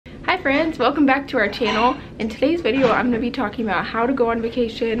friends, welcome back to our channel. In today's video I'm going to be talking about how to go on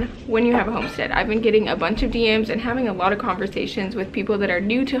vacation when you have a homestead. I've been getting a bunch of DMs and having a lot of conversations with people that are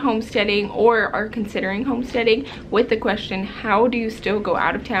new to homesteading or are considering homesteading with the question, how do you still go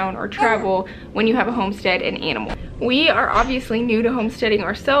out of town or travel when you have a homestead and animals? We are obviously new to homesteading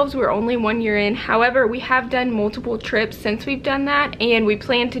ourselves. We're only 1 year in. However, we have done multiple trips since we've done that, and we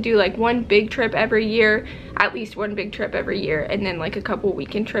plan to do like one big trip every year, at least one big trip every year, and then like a couple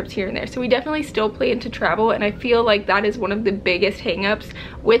weekend trips here and there. So we definitely still plan to travel, and I feel like that is one of the biggest hangups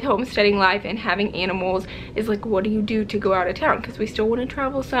with homesteading life and having animals is like, what do you do to go out of town? Because we still want to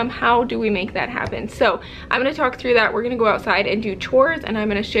travel some. How do we make that happen? So I'm going to talk through that. We're going to go outside and do chores, and I'm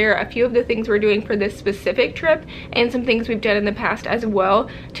going to share a few of the things we're doing for this specific trip and some things we've done in the past as well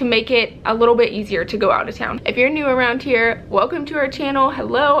to make it a little bit easier to go out of town. If you're new around here, welcome to our channel.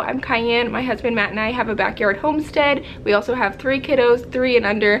 Hello, I'm Cayenne. My husband Matt and I have a backyard homestead. We also have 3 kiddos, 3 and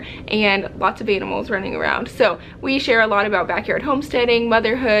under, and lots of animals running around. So we share a lot about backyard homesteading,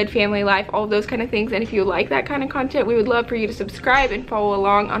 motherhood, family life, all of those kind of things. And if you like that kind of content, we would love for you to subscribe and follow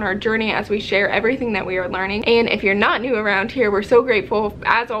along on our journey as we share everything that we are learning. And if you're not new around here, we're so grateful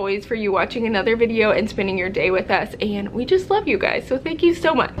as always for you watching another video and spending your day with us. And we just love you guys, so thank you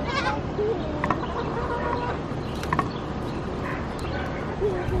so much.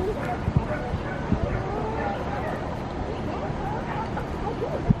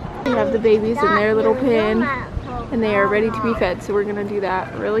 We have the babies in their little pen and they are ready to be fed, so we're gonna do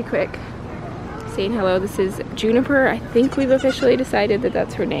that really quick. Saying hello. This is Juniper. I think we've officially decided that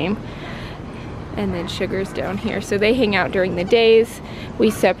that's her name. And then Sugar's down here. So they hang out during the days. We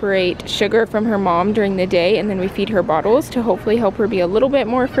separate Sugar from her mom during the day, and then we feed her bottles to hopefully help her be a little bit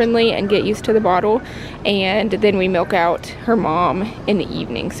more friendly and get used to the bottle. And then we milk out her mom in the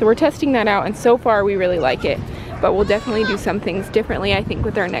evening. So we're testing that out, and so far we really like it. But we'll definitely do some things differently, I think,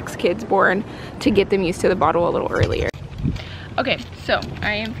 with our next kids born to get them used to the bottle a little earlier. Okay, so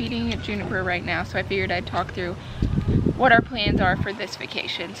I am feeding Juniper right now, so I figured I'd talk through what our plans are for this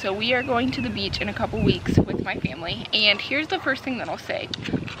vacation. So we are going to the beach in a couple weeks with my family, and here's the first thing that I'll say.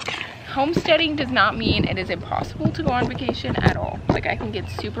 Homesteading does not mean it is impossible to go on vacation at all. Like, I think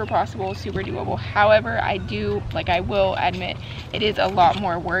it's super possible, super doable. However, I will admit it is a lot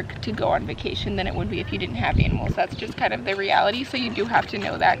more work to go on vacation than it would be if you didn't have animals. That's just kind of the reality, so you do have to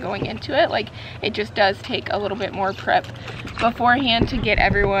know that going into it. Like, it just does take a little bit more prep beforehand to get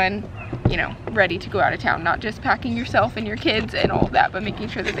everyone, you know, ready to go out of town. Not just packing yourself and your kids and all of that, but making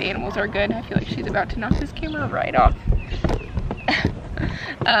sure that the animals are good. I feel like she's about to knock this camera right off.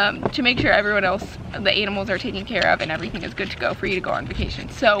 To make sure everyone else, the animals are taken care of and everything is good to go for you to go on vacation.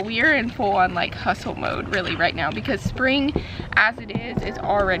 So we are in full on like hustle mode really right now, because spring as it is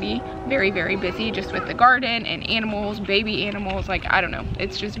already very, very busy just with the garden and animals, baby animals. Like, I don't know,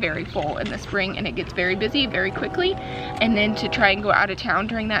 it's just very full in the spring and it gets very busy very quickly. And then to try and go out of town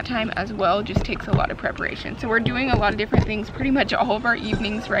during that time as well just takes a lot of preparation. So we're doing a lot of different things. Pretty much all of our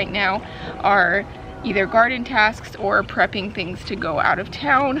evenings right now are either garden tasks or prepping things to go out of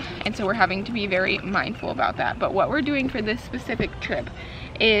town, and so we're having to be very mindful about that. But what we're doing for this specific trip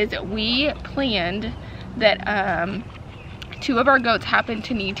is we planned that 2 of our goats happen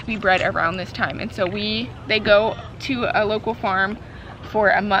to need to be bred around this time, and so they go to a local farm for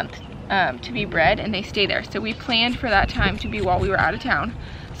a month to be bred, and they stay there. So we planned for that time to be while we were out of town.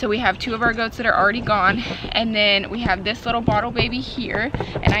 So we have 2 of our goats that are already gone, and then we have this little bottle baby here,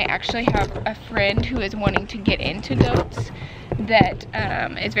 and I actually have a friend who is wanting to get into goats that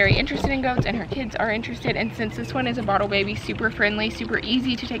is very interested in goats, and her kids are interested. And since this one is a bottle baby, super friendly, super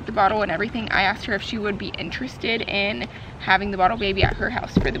easy to take the bottle and everything, I asked her if she would be interested in having the bottle baby at her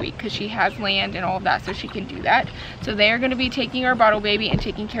house for the week, because she has land and all of that, so she can do that. So they are going to be taking our bottle baby and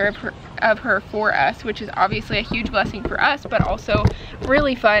taking care of her for us, which is obviously a huge blessing for us, but also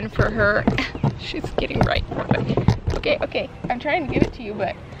really fun for her. She's getting right. Okay, I'm trying to give it to you,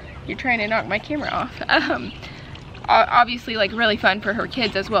 but you're trying to knock my camera off. Obviously, like, really fun for her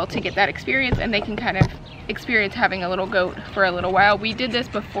kids as well to get that experience, and they can kind of experience having a little goat for a little while. We did this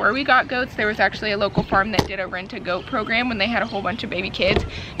before we got goats. There was actually a local farm that did a rent a goat program when they had a whole bunch of baby kids,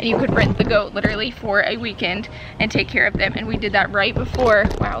 and you could rent the goat literally for a weekend and take care of them. And we did that right before,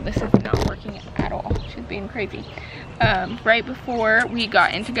 wow, this is not working at all, she's being crazy. Right before we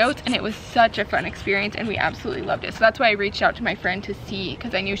got into goats, and it was such a fun experience and we absolutely loved it. So that's why I reached out to my friend to see,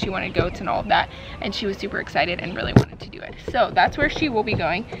 because I knew she wanted goats and all of that, and she was super excited and really wanted to do it. So that's where she will be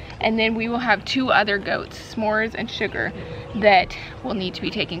going, and then we will have 2 other goats, S'mores and Sugar, that will need to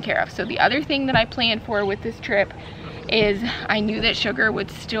be taken care of. So the other thing that I planned for with this trip is I knew that Sugar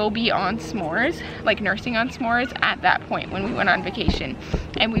would still be on s'mores, like nursing on s'mores at that point when we went on vacation.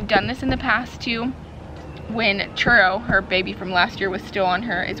 And we've done this in the past too. When Churro, her baby from last year, was still on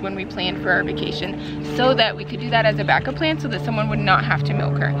her is when we planned for our vacation, so that we could do that as a backup plan so that someone would not have to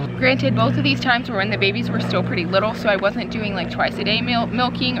milk her. Granted, both of these times were when the babies were still pretty little, so I wasn't doing like twice a day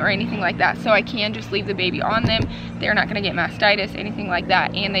milking or anything like that, so I can just leave the baby on them. They're not going to get mastitis, anything like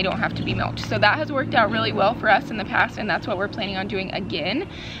that, and they don't have to be milked. So that has worked out really well for us in the past, and that's what we're planning on doing again.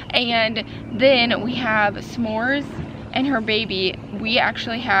 And then we have s'mores and her baby. We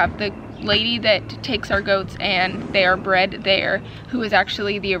actually have the lady that takes our goats and they are bred there, who is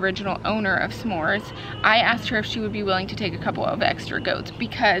actually the original owner of s'mores. I asked her if she would be willing to take a couple of extra goats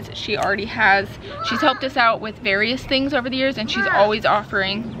because she already has, she's helped us out with various things over the years, and she's always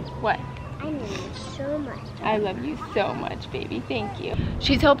offering, what? I love you so much. I love you so much, baby. Thank you.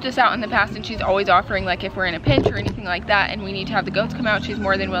 She's helped us out in the past, and she's always offering, like if we're in a pinch or anything like that and we need to have the goats come out, she's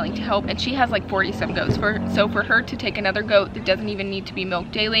more than willing to help. And she has like 40 some goats. So for her to take another goat that doesn't even need to be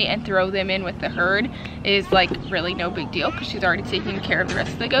milked daily and throw them in with the herd is like really no big deal, because she's already taking care of the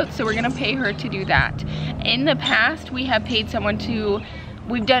rest of the goats. So we're gonna pay her to do that. In the past, we have paid someone to,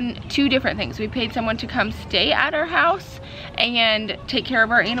 we've done two different things. We paid someone to come stay at our house and take care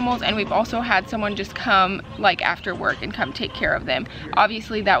of our animals, and we've also had someone just come like after work and come take care of them.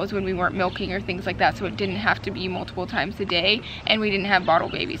 Obviously that was when we weren't milking or things like that, so it didn't have to be multiple times a day, and we didn't have bottle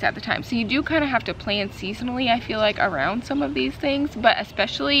babies at the time. So you do kind of have to plan seasonally, I feel like, around some of these things. But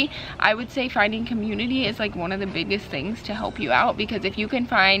especially I would say finding community is like one of the biggest things to help you out, because if you can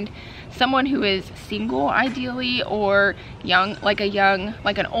find someone who is single ideally, or young, like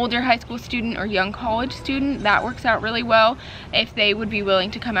an older high school student or young college student, that works out really well. If they would be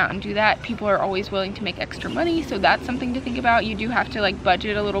willing to come out and do that, people are always willing to make extra money, so that's something to think about. You do have to like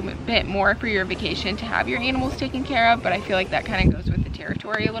budget a little bit more for your vacation to have your animals taken care of, but I feel like that kind of goes with the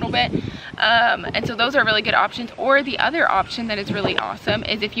territory a little bit. And so those are really good options. Or the other option that is really awesome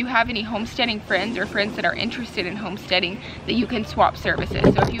is if you have any homesteading friends or friends that are interested in homesteading, that you can swap services.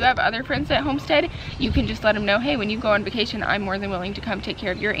 So if you have other friends that homestead, you can just let them know, hey, when you go on vacation, I'm more than willing to come take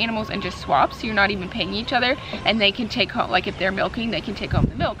care of your animals, and just swap, so you're not even paying each other, and they can take home, like if they're milking, they can take home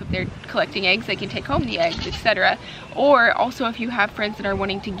the milk. If they're collecting eggs, they can take home the eggs, etc. Or also if you have friends that are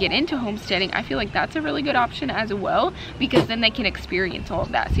wanting to get into homesteading, I feel like that's a really good option as well, because then they can experience all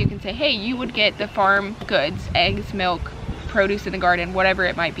of that. So you can say, hey, you would get the farm goods, eggs, milk, produce in the garden, whatever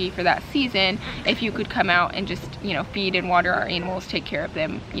it might be for that season, if you could come out and just, you know, feed and water our animals, take care of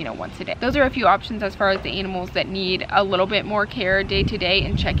them, you know, once a day. Those are a few options as far as the animals that need a little bit more care day to day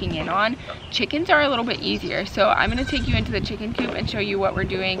and checking in on. Chickens are a little bit easier, so I'm going to take you into the chicken coop and show you what we're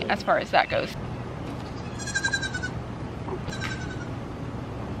doing as far as that goes.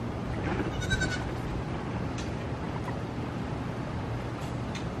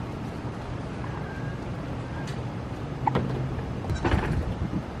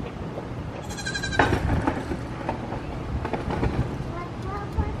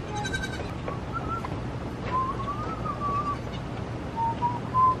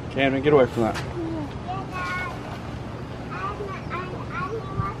 Camden, get away from that.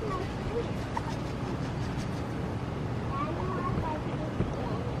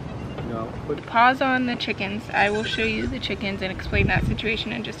 No. Pause on the chickens. I will show you the chickens and explain that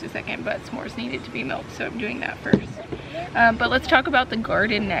situation in just a second, but s'mores needed to be milked, so I'm doing that first. But let's talk about the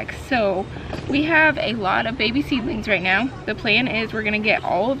garden next. So we have a lot of baby seedlings right now. The plan is we're gonna get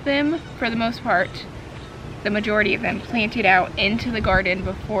all of them, for the most part, the majority of them, planted out into the garden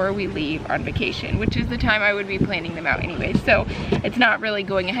before we leave on vacation, which is the time I would be planting them out anyway. So it's not really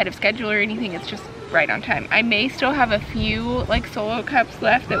going ahead of schedule or anything, it's just right on time. I may still have a few like solo cups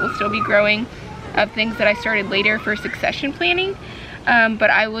left that will still be growing of things that I started later for succession planting,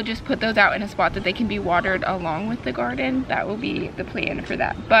 but I will just put those out in a spot that they can be watered along with the garden. That will be the plan for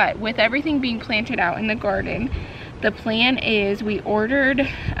that. But with everything being planted out in the garden, the plan is we ordered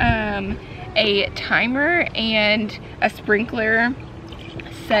a timer and a sprinkler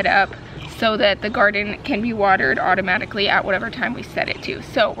set up so that the garden can be watered automatically at whatever time we set it to.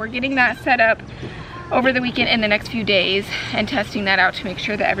 So we're getting that set up over the weekend in the next few days and testing that out to make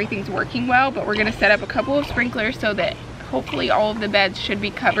sure that everything's working well. But we're gonna set up a couple of sprinklers so that hopefully all of the beds should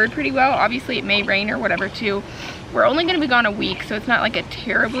be covered pretty well. Obviously it may rain or whatever too. We're only gonna be gone a week, so it's not like a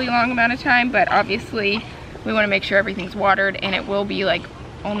terribly long amount of time, but obviously we wanna make sure everything's watered, and it will be like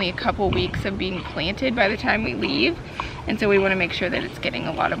only a couple weeks of being planted by the time we leave. and so we want to make sure that it's getting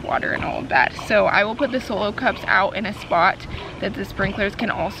a lot of water and all of that. So I will put the solo cups out in a spot that the sprinklers can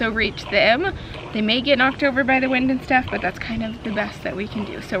also reach them. They may get knocked over by the wind and stuff, but that's kind of the best that we can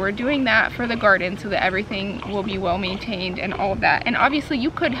do. So we're doing that for the garden so that everything will be well maintained and all of that. And obviously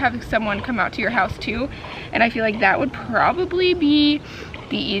you could have someone come out to your house too, and I feel like that would probably be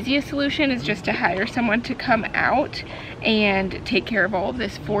the easiest solution, is just to hire someone to come out and take care of all of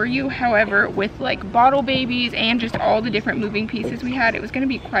this for you. However, with like bottle babies and just all the different moving pieces we had, it was going to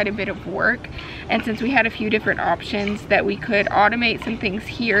be quite a bit of work. And since we had a few different options that we could automate some things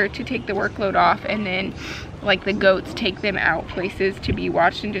here to take the workload off, and then like the goats take them out places to be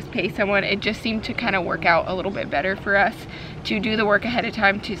watched and just pay someone, it just seemed to kind of work out a little bit better for us to do the work ahead of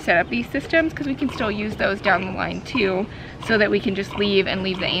time to set up these systems, because we can still use those down the line too, so that we can just leave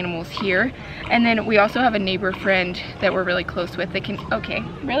the animals here. And then we also have a neighbor friend that we're really close with that can, okay,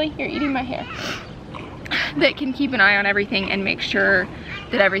 really? You're eating my hair. That can keep an eye on everything and make sure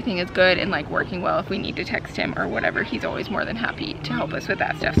that everything is good and like working well. If we need to text him or whatever, he's always more than happy to help us with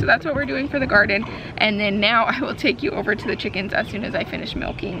that stuff. So that's what we're doing for the garden. And then now I will take you over to the chickens as soon as I finish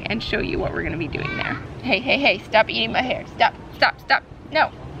milking and show you what we're gonna be doing there. Hey, hey, hey, stop eating my hair. Stop, stop, stop.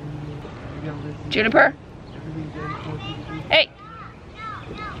 No. Juniper. Hey.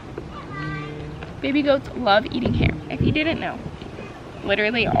 Baby goats love eating hair, if you didn't know.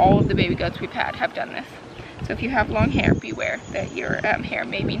 Literally all of the baby goats we've had have done this. So if you have long hair, beware that your hair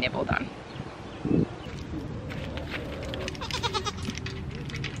may be nibbled on.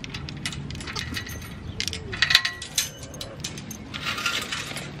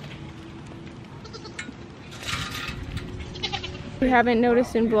 You haven't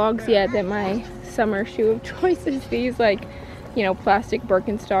noticed in vlogs yet that my summer shoe of choice is these like, you know, plastic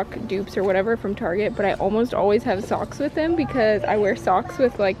Birkenstock dupes or whatever from Target, but I almost always have socks with them because I wear socks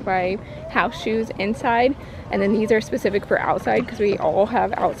with like my house shoes inside, and then these are specific for outside because we all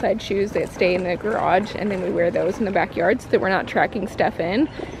have outside shoes that stay in the garage, and then we wear those in the backyard so that we're not tracking stuff in.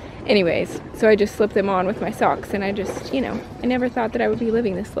 Anyways, so I just slip them on with my socks, and I just, you know, I never thought that I would be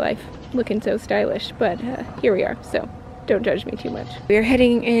living this life looking so stylish, but here we are, so don't judge me too much. We are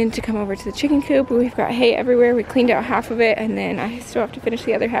heading in to come over to the chicken coop. We've got hay everywhere. We cleaned out half of it, and then I still have to finish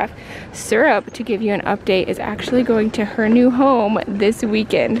the other half. Syrup, to give you an update, is actually going to her new home this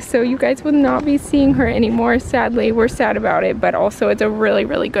weekend, so you guys will not be seeing her anymore, sadly. We're sad about it, but also it's a really,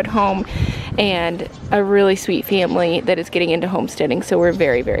 really good home and a really sweet family that is getting into homesteading, so we're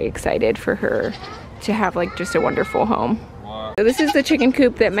very, very excited for her to have like just a wonderful home. So this is the chicken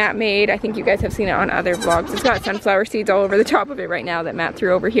coop that Matt made. I think you guys have seen it on other vlogs. It's got sunflower seeds all over the top of it right now that Matt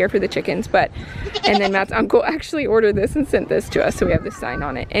threw over here for the chickens, and then Matt's uncle actually ordered this and sent this to us, so we have this sign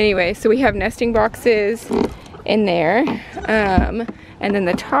on it. Anyway, so we have nesting boxes in there, and then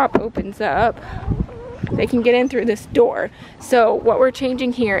the top opens up. They can get in through this door. So what we're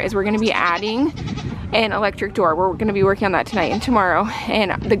changing here is we're gonna be adding an electric door. We're gonna be working on that tonight and tomorrow.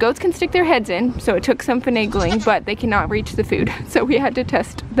 And the goats can stick their heads in, so it took some finagling, but they cannot reach the food. So we had to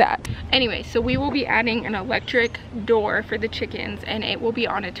test that. Anyway, so we will be adding an electric door for the chickens, and it will be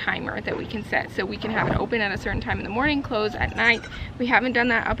on a timer that we can set. So we can have it open at a certain time in the morning, close at night. We haven't done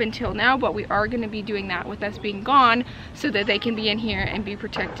that up until now, but we are gonna be doing that with us being gone so that they can be in here and be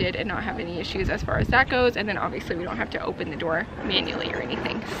protected and not have any issues as far as that goes. And then obviously we don't have to open the door manually or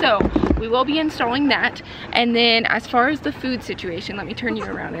anything. So we will be installing that. And then as far as the food situation, let me turn you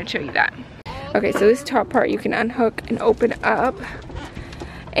around and show you that. Okay, so this top part you can unhook and open up,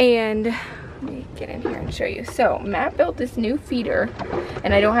 and let me get in here and show you. So Matt built this new feeder,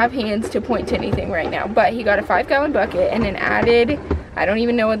 and I don't have hands to point to anything right now, but he got a 5-gallon bucket and then added, I don't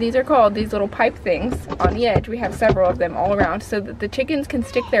even know what these are called, these little pipe things on the edge. We have several of them all around so that the chickens can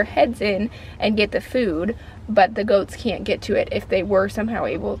stick their heads in and get the food, but the goats can't get to it. If they were somehow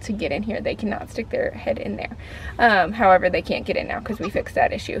able to get in here, they cannot stick their head in there. However, they can't get in now because we fixed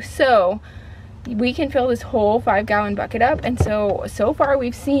that issue. So we can fill this whole 5-gallon bucket up, and so far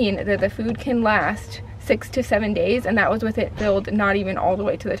we've seen that the food can last 6 to 7 days, and that was with it filled not even all the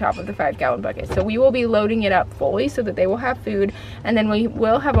way to the top of the 5-gallon bucket. So we will be loading it up fully so that they will have food, and then we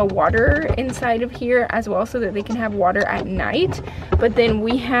will have a water inside of here as well so that they can have water at night. But then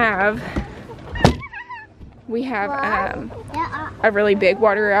we have a really big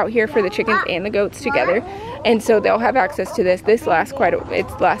water out here for the chickens and the goats together, and so they'll have access to this. This lasts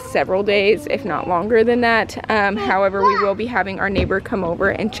it lasts several days, if not longer than that. However, we will be having our neighbor come over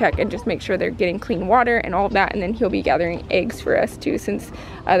and check and just make sure they're getting clean water and all of that, and then he'll be gathering eggs for us too, since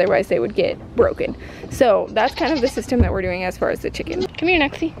otherwise they would get broken. So that's kind of the system that we're doing as far as the chicken. Come here,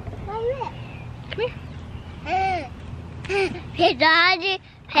 Nexie. Come here. Hey, Daddy.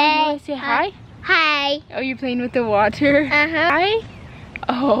 Hey. You want to say hi? Hi. Oh, you playing with the water? Uh-huh. Hi.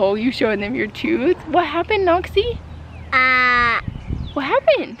 Oh, you showing them your tooth? What happened, Noxie? What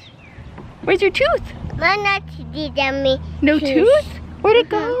happened? Where's your tooth? No tooth? Where'd it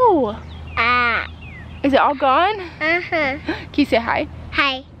go? Is it all gone? Uh-huh. Can you say hi?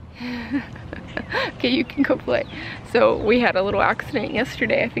 Hi. Okay, you can go play. So we had a little accident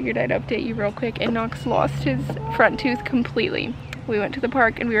yesterday. I figured I'd update you real quick, and Knox lost his front tooth completely. We went to the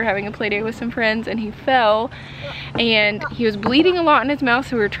park and we were having a play day with some friends, and he fell and he was bleeding a lot in his mouth,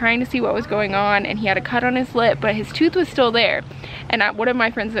 so we were trying to see what was going on, and he had a cut on his lip, but his tooth was still there. And one of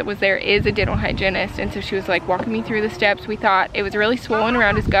my friends that was there is a dental hygienist, and so she was like walking me through the steps. We thought it was really swollen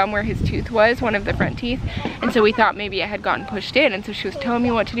around his gum where his tooth was, one of the front teeth, and so we thought maybe it had gotten pushed in, and so she was telling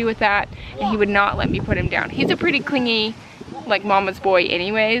me what to do with that, and he would not let me put him down. He's a pretty clingy, like mama's boy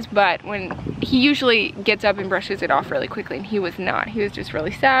anyways, but when he usually gets up and brushes it off really quickly, and he was not. He was just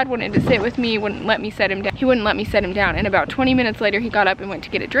really sad, wanted to sit with me, wouldn't let me set him down. He wouldn't let me set him down, and about 20 minutes later he got up and went to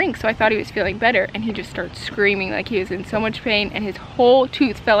get a drink, so I thought he was feeling better, and he just started screaming like he was in so much pain, and his whole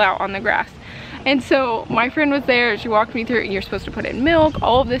tooth fell out on the grass. And so my friend was there, she walked me through, and you're supposed to put in milk,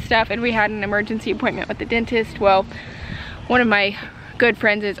 all of this stuff, and we had an emergency appointment with the dentist. Well, one of my good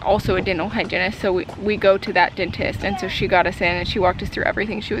friends is also a dental hygienist, so we go to that dentist, and so she got us in and she walked us through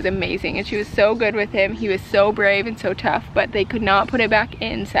everything. She was amazing, and she was so good with him. He was so brave and so tough, but they could not put it back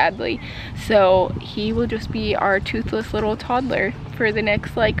in, sadly. So he will just be our toothless little toddler for the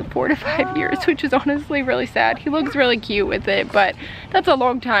next like 4 to 5 years, which is honestly really sad. He looks really cute with it, but that's a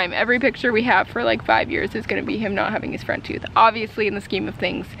long time. Every picture we have for like 5 years is going to be him not having his front tooth. Obviously, in the scheme of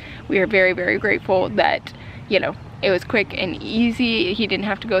things, we are very, very grateful that, you know, it was quick and easy. He didn't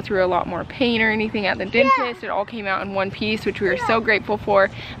have to go through a lot more pain or anything at the dentist. It all came out in one piece, which we were so grateful for.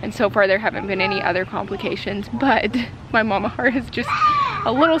 And so far there haven't been any other complications, but my mama heart is just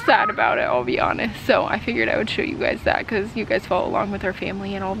a little sad about it, I'll be honest. So I figured I would show you guys that because you guys follow along with our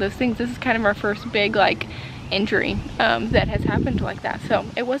family and all those things. This is kind of our first big like injury that has happened like that. So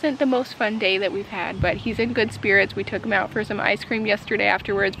it wasn't the most fun day that we've had, but he's in good spirits. We took him out for some ice cream yesterday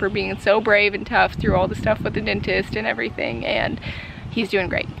afterwards for being so brave and tough through all the stuff with the dentist and everything, and he's doing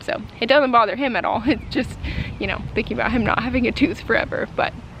great. So it doesn't bother him at all. It's just, you know, thinking about him not having a tooth forever,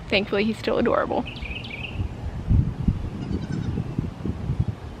 but thankfully he's still adorable.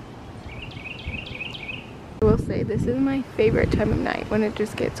 I will say this is my favorite time of night, when it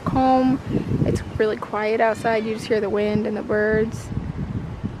just gets calm. It's really quiet outside. You just hear the wind and the birds.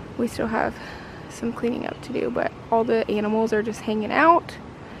 We still have some cleaning up to do, but all the animals are just hanging out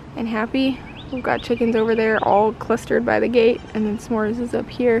and happy. We've got chickens over there all clustered by the gate, and then S'mores is up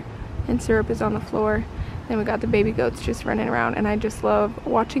here and Syrup is on the floor. Then we got the baby goats just running around, and I just love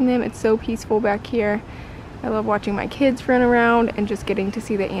watching them. It's so peaceful back here. I love watching my kids run around and just getting to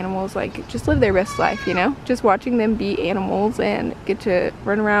see the animals like just live their best life, you know? Just watching them be animals and get to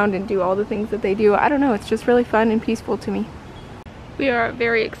run around and do all the things that they do. I don't know, it's just really fun and peaceful to me. We are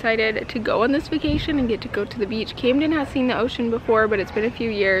very excited to go on this vacation and get to go to the beach. Camden has seen the ocean before, but it's been a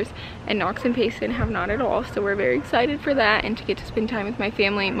few years, and Knox and Payson have not at all, so we're very excited for that and to get to spend time with my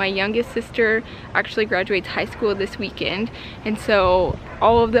family. My youngest sister actually graduates high school this weekend, and so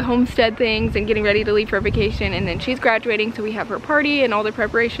all of the Homestead things and getting ready to leave for vacation, and then she's graduating, so we have her party and all the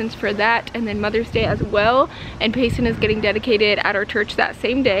preparations for that, and then Mother's Day as well, and Payson is getting dedicated at our church that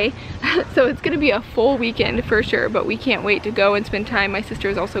same day. So it's gonna be a full weekend for sure, but we can't wait to go and spend time. My sister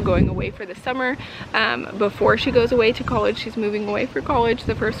is also going away for the summer. Before she goes away to college, she's moving away for college,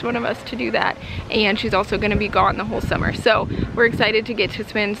 the first one of us to do that, and she's also going to be gone the whole summer. So we're excited to get to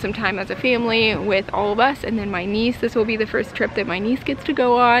spend some time as a family with all of us. And then my niece, this will be the first trip that my niece gets to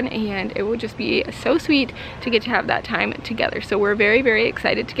go on, and it will just be so sweet to get to have that time together. So we're very, very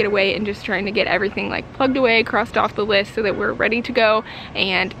excited to get away and just trying to get everything like plugged away, crossed off the list, so that we're ready to go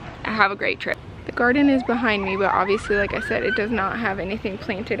and have a great trip. The garden is behind me, but obviously, like I said, it does not have anything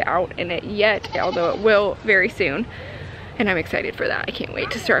planted out in it yet, although it will very soon. And I'm excited for that. I can't wait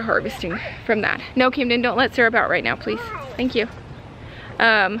to start harvesting from that. No, Camden, don't let Syrup out right now, please. Thank you.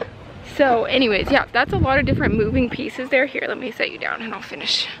 So anyways, yeah, that's a lot of different moving pieces there. Here, let me set you down and I'll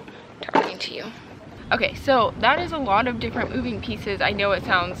finish talking to you. Okay, so that is a lot of different moving pieces. I know it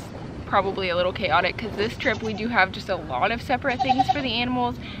sounds probably a little chaotic because this trip we do have just a lot of separate things for the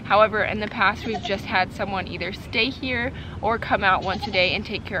animals. However, in the past we've just had someone either stay here or come out once a day and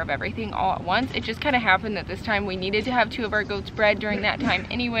take care of everything all at once. It just kind of happened that this time we needed to have 2 of our goats bred during that time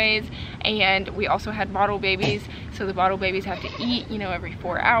anyways, and we also had bottle babies, so the bottle babies have to eat, you know, every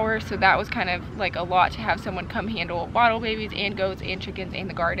 4 hours, so that was kind of like a lot to have someone come handle bottle babies and goats and chickens and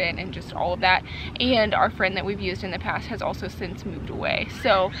the garden and just all of that. And our friend that we've used in the past has also since moved away.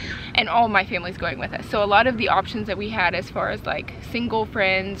 So, and all my family's going with us. So a lot of the options that we had as far as like single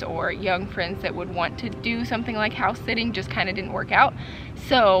friends or young friends that would want to do something like house sitting just kind of didn't work out.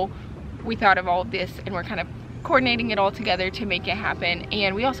 So we thought of all of this, and we're kind of coordinating it all together to make it happen.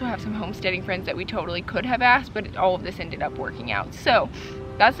 And we also have some homesteading friends that we totally could have asked, but all of this ended up working out. So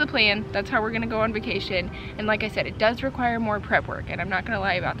that's the plan. That's how we're gonna go on vacation. And like I said, it does require more prep work, and I'm not gonna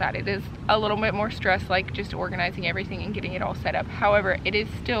lie about that. It is a little bit more stress, like just organizing everything and getting it all set up. However, it is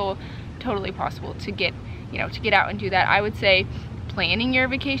still totally possible to get, you know, to get out and do that. I would say planning your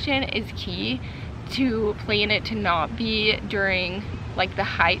vacation is key. To plan it to not be during like the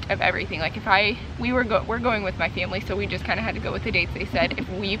height of everything. Like if we're going with my family, so we just kind of had to go with the dates they said. If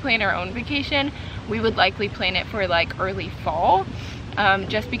we plan our own vacation, we would likely plan it for like early fall,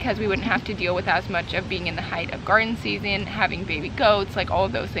 just because we wouldn't have to deal with as much of being in the height of garden season, having baby goats, like all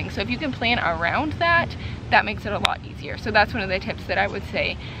of those things. So if you can plan around that, that makes it a lot easier. So that's one of the tips that I would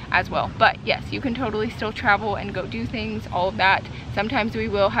say as well. But yes, you can totally still travel and go do things, all of that. Sometimes we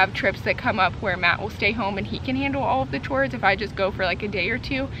will have trips that come up where Matt will stay home and he can handle all of the chores if I just go for like a day or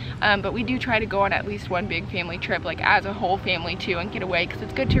two. But we do try to go on at least one big family trip, like as a whole family too, and get away, because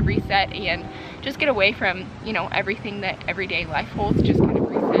it's good to reset and just get away from, you know, everything that everyday life holds. Just kind of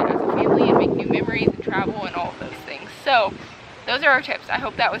reset as a family and make new memories and travel and all of those things. So those are our tips. I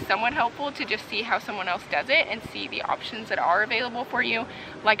hope that was somewhat helpful to just see how someone else does it and see the options that are available for you.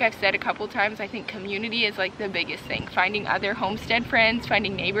 Like I've said a couple times, I think community is like the biggest thing. Finding other homestead friends,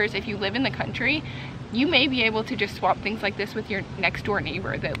 finding neighbors. If you live in the country, you may be able to just swap things like this with your next door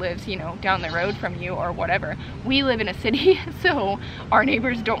neighbor that lives, you know, down the road from you or whatever. We live in a city, so our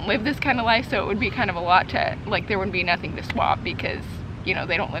neighbors don't live this kind of life, so it would be kind of a lot to, like, there would be nothing to swap because, you know,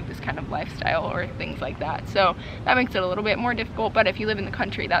 they don't live this kind of lifestyle or things like that. So that makes it a little bit more difficult. But if you live in the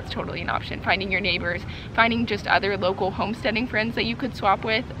country, that's totally an option. Finding your neighbors, finding just other local homesteading friends that you could swap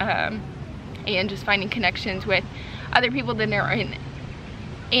with, and just finding connections with other people that are in,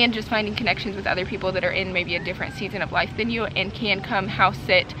 and just finding connections with other people that are in maybe a different season of life than you and can come house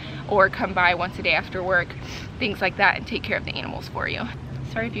sit or come by once a day after work, things like that, and take care of the animals for you.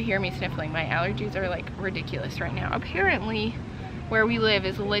 Sorry if you hear me sniffling. My allergies are like ridiculous right now. Apparently where we live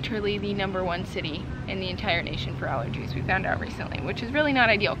is literally the #1 city in the entire nation for allergies. We found out recently, which is really not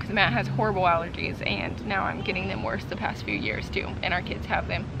ideal because Matt has horrible allergies and now I'm getting them worse the past few years too, and our kids have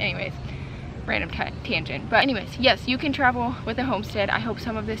them. Anyways, random tangent. But anyways, yes, you can travel with a homestead. I hope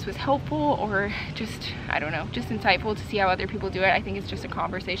some of this was helpful or just, I don't know, just insightful to see how other people do it. I think it's just a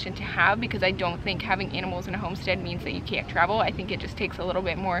conversation to have, because I don't think having animals in a homestead means that you can't travel. I think it just takes a little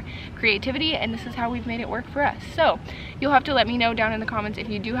bit more creativity, and this is how we've made it work for us. So you'll have to let me know down in the comments if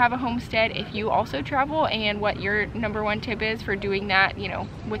you do have a homestead, if you also travel, and what your #1 tip is for doing that, you know,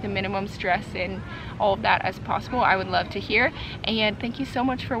 with a minimum stress and all of that as possible. I would love to hear. And thank you so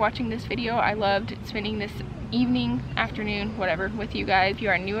much for watching this video. I loved spending this evening, afternoon, whatever, with you guys. If you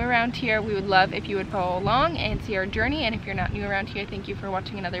are new around here, we would love if you would follow along and see our journey. And if you're not new around here, thank you for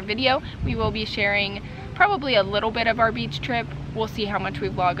watching another video. We will be sharing probably a little bit of our beach trip. We'll see how much we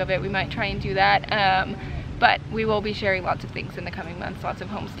vlog of it. We might try and do that. But we will be sharing lots of things in the coming months, lots of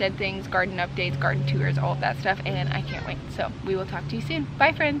homestead things, garden updates, garden tours, all of that stuff, and I can't wait. So we will talk to you soon.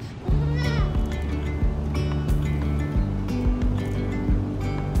 Bye, friends.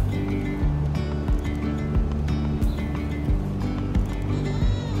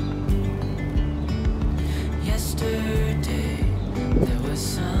 Yesterday there was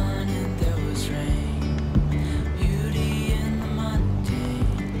sun and there was rain, beauty in the mundane,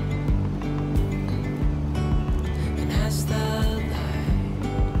 and as the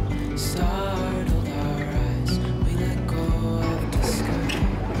light startled our eyes, we let go of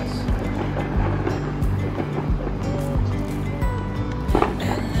disguise.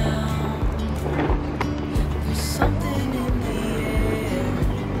 And now there's something in the air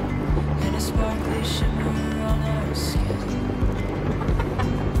and a sparkly shimmer on our skin,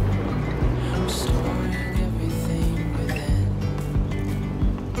 restoring everything within.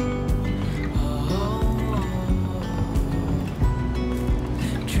 Oh,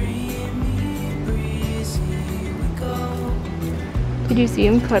 dreamy, breezy we go. Did you see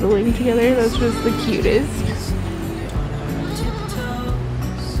them cuddling together? That's just the cutest.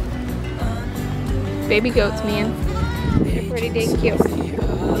 Baby goats, man. They're pretty dang cute.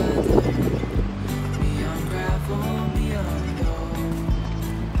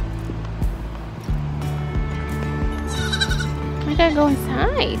 I gotta go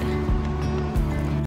inside.